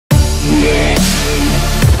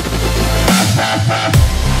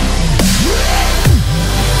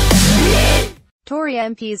Tory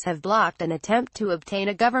MPs have blocked an attempt to obtain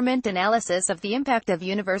a government analysis of the impact of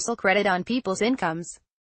universal credit on people's incomes.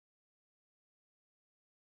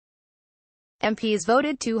 MPs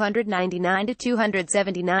voted 299 to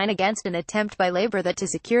 279 against an attempt by Labour to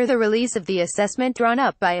secure the release of the assessment drawn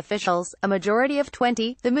up by officials, a majority of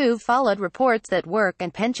 20. The move followed reports that Work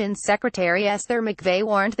and Pensions Secretary Esther McVey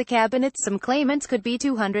warned the Cabinet some claimants could be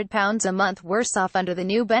 £200 a month worse off under the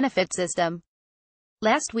new benefit system.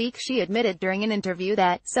 Last week she admitted during an interview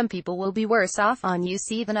that some people will be worse off on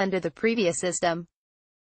UC than under the previous system.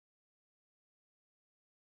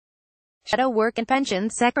 Shadow Work and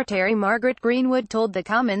Pensions Secretary Margaret Greenwood told the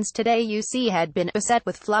Commons today UC had been beset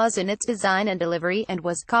with flaws in its design and delivery, and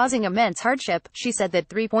was causing immense hardship. She said that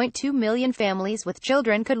 3.2 million families with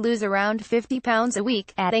children could lose around £50 a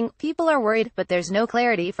week, adding, "People are worried, but there's no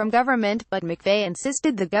clarity from government." But McVey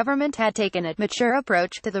insisted the government had taken a mature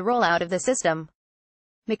approach to the rollout of the system.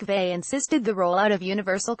 McVey insisted the rollout of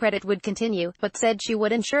universal credit would continue, but said she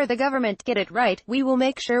would ensure the government get it right. "We will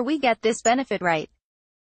make sure we get this benefit right.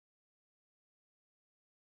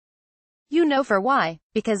 You know for why?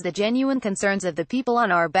 Because the genuine concerns of the people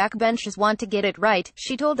on our backbenches want to get it right,"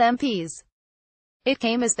 she told MPs. It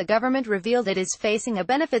came as the government revealed it is facing a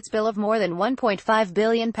benefits bill of more than £1.5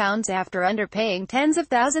 billion after underpaying tens of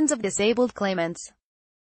thousands of disabled claimants.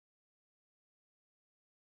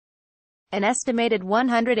 An estimated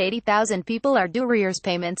 180,000 people are due arrears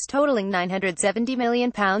payments totaling £970 million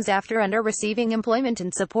after under-receiving employment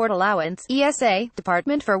and support allowance, ESA,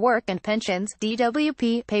 Department for Work and Pensions,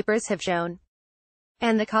 DWP, papers have shown.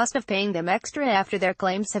 And the cost of paying them extra after their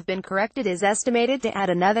claims have been corrected is estimated to add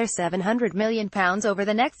another £700 million over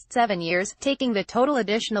the next 7 years, taking the total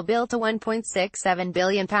additional bill to £1.67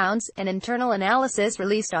 billion, an internal analysis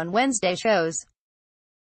released on Wednesday shows.